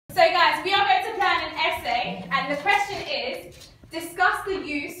guys, we are going to plan an essay, and the question is, discuss the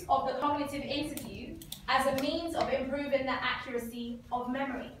use of the cognitive interview as a means of improving the accuracy of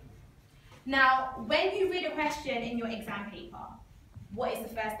memory. Now, when you read a question in your exam paper, what is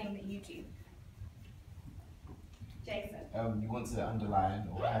the first thing that you do? Jason? You want to underline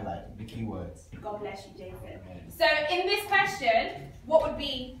or highlight the keywords. God bless you, Jason. So in this question, what would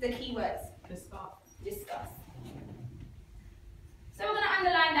be the keywords? Discuss. Discuss. So we're going to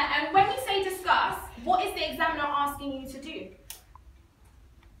underline that, and when we say discuss, what is the examiner asking you to do?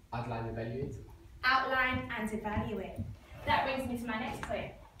 Outline, evaluate. Outline and evaluate. That brings me to my next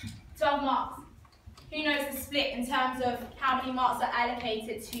point. 12 marks. Who knows the split in terms of how many marks are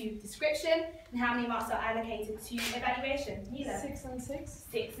allocated to description and how many marks are allocated to evaluation? Neither. 6 and 6.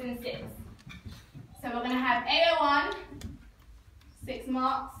 6 and 6. So we're going to have AO1, 6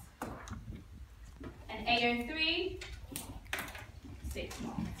 marks, and AO3, 6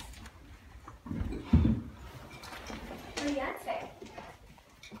 marks. Brilliante.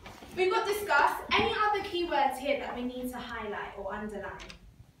 We've got discuss. Any other keywords here that we need to highlight or underline?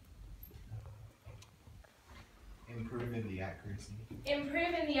 Improving the accuracy.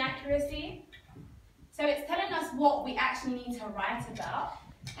 Improving the accuracy. So it's telling us what we actually need to write about.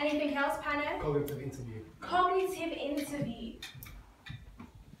 Anything else, Pano? Cognitive interview. Cognitive interview.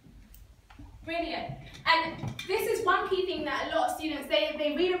 Brilliant. And this is one key thing that a lot of students,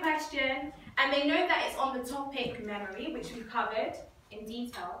 they read a question and they know that it's on the topic memory, which we've covered in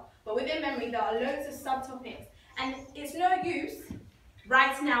detail. But within memory, there are loads of subtopics. And it's no use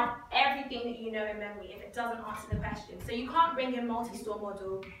writing out everything that you know in memory if it doesn't answer the question. So you can't bring in multi-store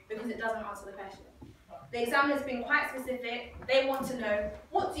model because it doesn't answer the question. The examiner's been quite specific. They want to know,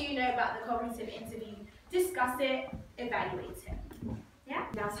 what do you know about the cognitive interview? Discuss it, evaluate it. Yeah?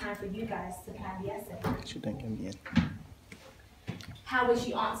 Now it's time for you guys to plan the essay. How would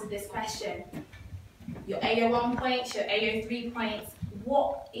you answer this question? Your AO1 points, your AO3 points,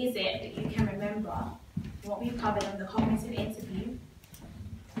 what is it that you can remember, what we've covered on the cognitive interview,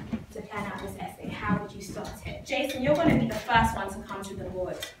 to plan out this essay? How would you start it? Jason, you're going to be the first one to come to the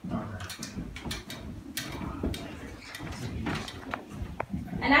board.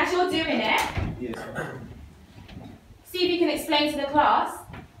 And as you're doing it, see if you can explain to the class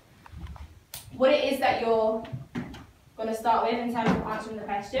what it is that you're going to start with in terms of answering the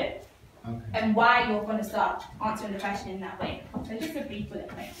question, and why you're going to start answering the question in that way. So just a brief bullet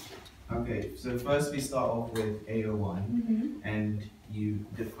point. Okay, so first we start off with AO1, and you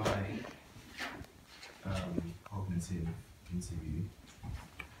define cognitive interview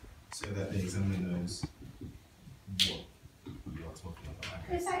so that the examiner knows what you are talking about.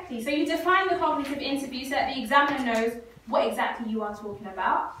 Exactly. So you define the cognitive interview so that the examiner knows what exactly you are talking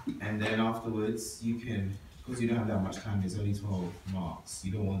about. And then afterwards, you can, because you don't have that much time, there's only 12 marks,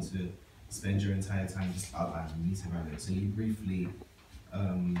 you don't want to spend your entire time just outlining, you need to write it. So you briefly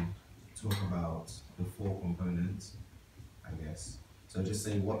talk about the 4 components, I guess. So just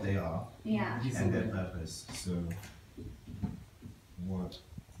say what they are and their purpose. So what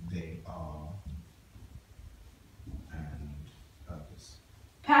they are and purpose.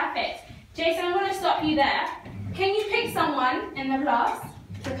 Perfect. Jason, I'm going to stop you there. Can you pick someone in the class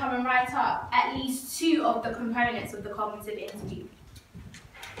to come and write up at least 2 of the components of the cognitive interview?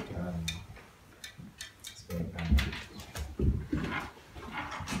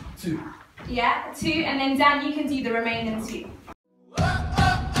 Two. Yeah, 2, and then Dan, you can do the remaining 2.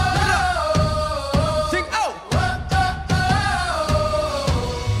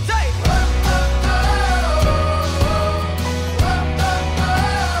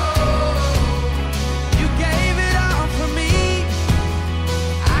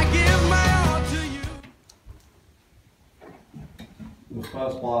 The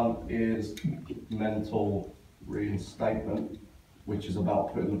first one is mental reinstatement, which is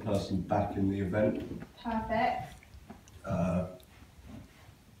about putting the person back in the event. Perfect.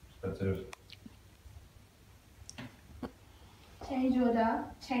 Perspective. Change order,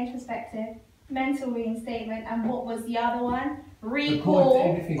 change perspective, mental reinstatement, and what was the other one?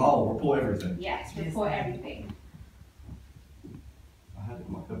 Recall. Oh, report everything. Yes, report everything. I had it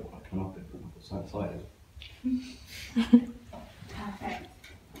in my book, but I came up with it, I got so excited. Perfect.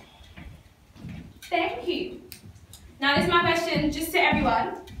 Thank you. Now this is my question just to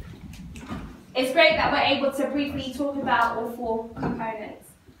everyone. It's great that we're able to briefly talk about all 4 components.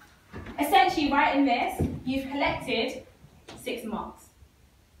 Essentially, writing this, you've collected 6 marks.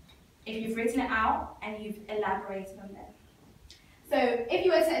 If you've written it out and you've elaborated on them. So if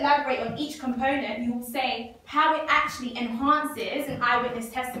you were to elaborate on each component, you will say how it actually enhances an eyewitness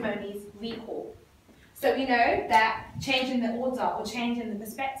testimony's recall. So we know that changing the order or changing the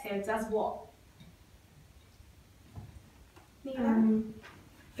perspective does what?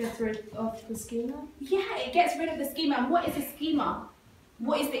 Gets rid of the schema. Yeah, it gets rid of the schema. And what is a schema?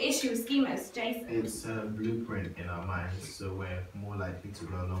 What is the issue with schemas, Jason? It's a blueprint in our minds, so we're more likely to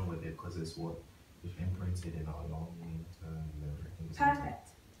go along with it because it's what we've imprinted in our long-term memory. Perfect.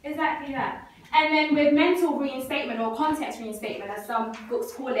 Exactly that. And then with mental reinstatement or context reinstatement, as some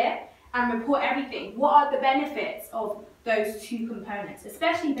books call it, and report everything, what are the benefits of those two components,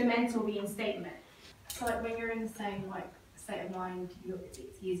 especially the mental reinstatement? So like when you're in the same state of mind,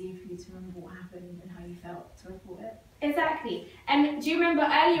 it's easier for you to remember what happened and how you felt to report it. Exactly. And do you remember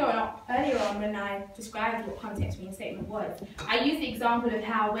earlier on when I described what context reinstatement was, I used the example of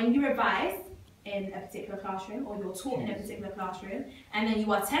how when you revise in a particular classroom, or you're taught in a particular classroom, and then you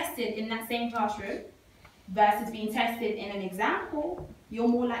are tested in that same classroom versus being tested in an example, you're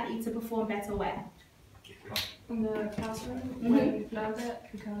more likely to perform better where? In the classroom, when you've learned it,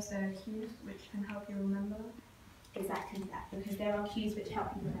 because there are cues which can help you remember. Exactly that, because there are cues which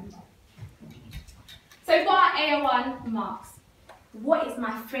help you remember. So for our AO1 marks, what is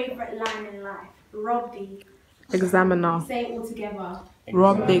my favourite line in life? Rob the examiner. Say it all together.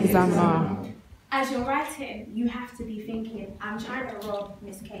 Rob the examiner. As you're writing, you have to be thinking, I'm trying to rob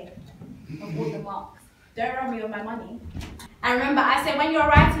Miss K of all the marks. Don't rob me of my money. And remember, I said when you're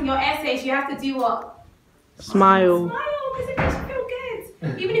writing your essays, you have to do what? Smile. Smile, because it makes you feel good.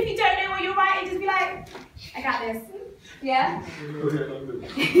 Even if you don't know what you're writing, just be like, I got this. Yeah?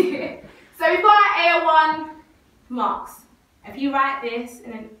 So we've got our AO1 marks. If you write this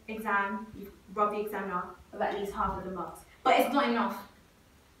in an exam, you rob the examiner of at least half of the marks. But it's not enough.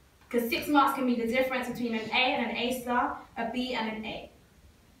 Because 6 marks can be the difference between an A and an A star, a B and an A.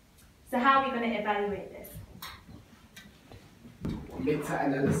 So how are we going to evaluate this?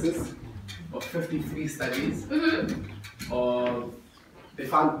 Meta-analysis of 53 studies. They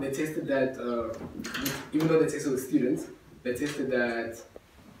tested that, even though they tested with students, they tested that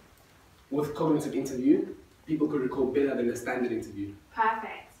with cognitive interview, people could recall better than a standard interview.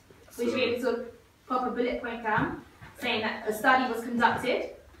 Perfect. So we should be able to pop a bullet point down, saying that a study was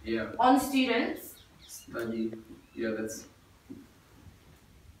conducted on students. That's...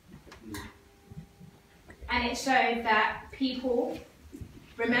 And it showed that people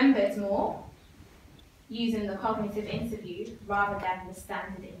remembered more using the cognitive interview rather than the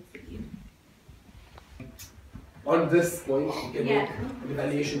standard interview. On this point, you can make an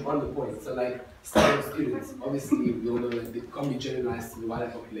evaluation on the point. So like standard students, obviously we all know that they can't be generalized to the wider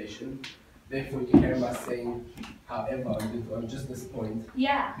population. Therefore, you can carry on saying, however, on just this point,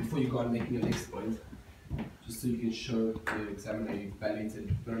 before you go on making your next point, just so you can show the examiner you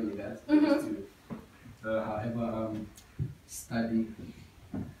evaluated thoroughly that. However, study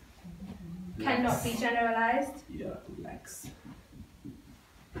cannot be generalized. Lacks.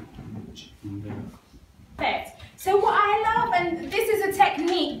 Perfect. So what I love, and this is a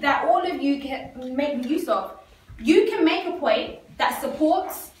technique that all of you can make use of, you can make a point that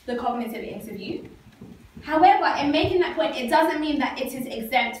supports the cognitive interview. However, in making that point, it doesn't mean that it is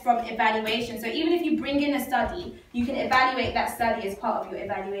exempt from evaluation. So even if you bring in a study, you can evaluate that study as part of your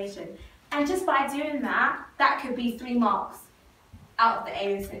evaluation. And just by doing that, that could be 3 marks out of the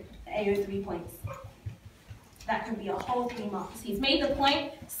AO3 points. That could be a whole 3 marks. He's made the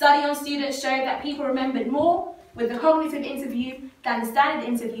point, study on students showed that people remembered more with the cognitive interview than the standard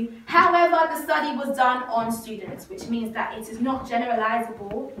interview. However, the study was done on students, which means that it is not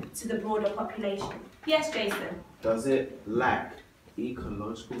generalizable to the broader population. Yes, Jason? Does it lack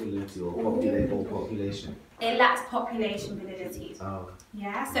ecological validity or population? It lacks population validity. Oh.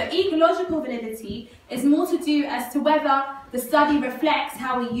 Yeah, so ecological validity is more to do as to whether the study reflects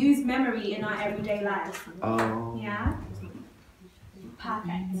how we use memory in our everyday lives. Oh. Yeah?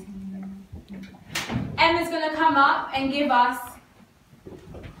 Perfect. Emma's going to come up and give us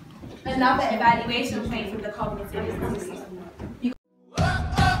another evaluation point for the cognitive interview.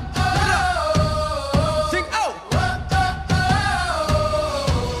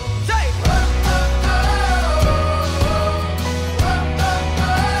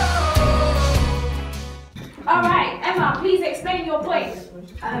 Alright, Emma, please explain your point.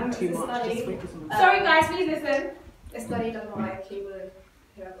 Sorry guys, please listen. A study done by AQA with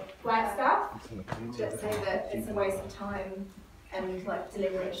whoever. Right stuff. Let's say that it's a waste of time and like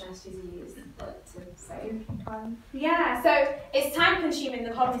deliberate strategies are used to save time. Yeah, so it's time consuming,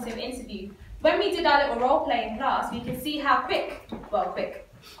 the cognitive interview. When we did our little role play in class, we could see how quick, quote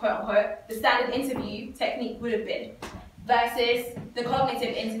unquote, the standard interview technique would have been versus the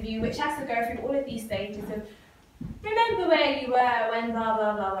cognitive interview, which has to go through all of these stages of remember where you were when blah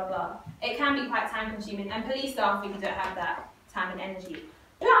blah blah blah blah. it can be quite time consuming, and police staff really don't have that time and energy.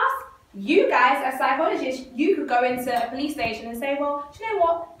 Plus, you guys as psychologists, you could go into a police station and say, well, do you know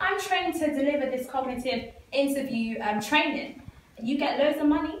what? I'm trained to deliver this cognitive interview training. You get loads of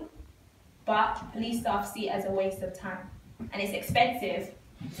money, but police staff see it as a waste of time. And it's expensive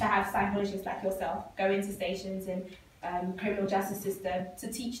to have psychologists like yourself go into stations and criminal justice system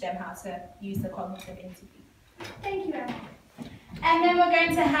to teach them how to use the cognitive interview. Thank you, Emma. And then we're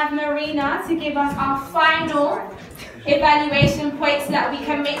going to have Marina to give us our final evaluation points so that we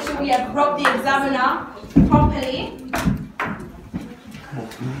can make sure we have robbed the examiner properly.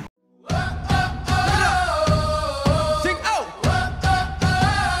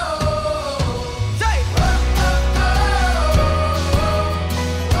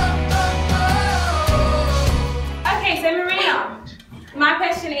 Okay, so Marina, my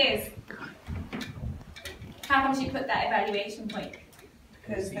question is, how come she put that evaluation point?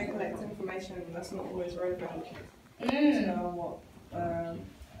 Because they collect information that's not always relevant to what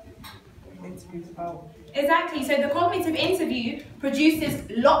interview's about. Exactly, so the cognitive interview produces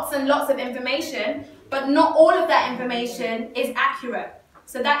lots and lots of information, but not all of that information is accurate.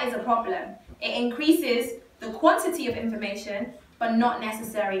 So that is a problem. It increases the quantity of information, but not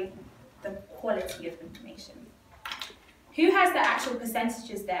necessarily the quality of information. Who has the actual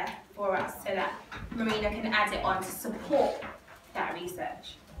percentages there for us so that Marina can add it on to support that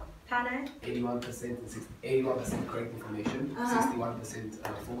research? Pano? 81% correct information, 61%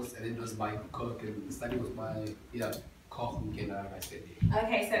 false, and it was by Koch, and the study was by Koch and Kenner, I said.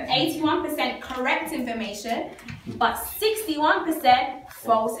 Okay, so 81% correct information, but 61%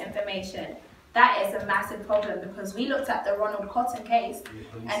 false information. That is a massive problem because we looked at the Ronald Cotton case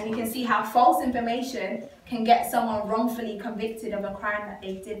and we can see how false information can get someone wrongfully convicted of a crime that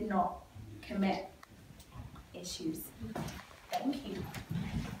they did not commit. Issues. Thank you.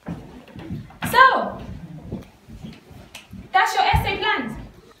 So, that's your essay planned.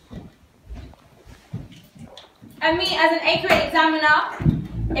 And me as an AQA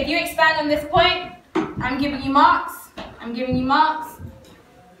examiner, if you expand on this point, I'm giving you marks.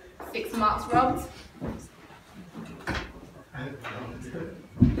 6 marks robbed.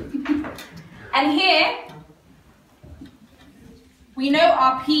 And here, we know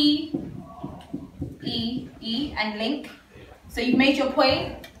our P, E, E, and link. So you've made your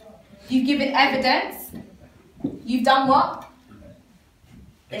point, you've given evidence, you've done what?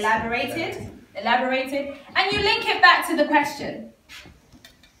 Elaborated, and you link it back to the question.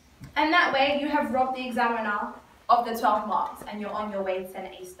 And that way, you have robbed the examiner of the 12 marks, and you're on your way to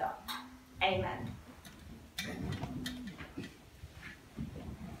an A star. Amen.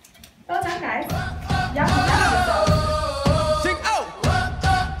 Well done, guys. Yeah.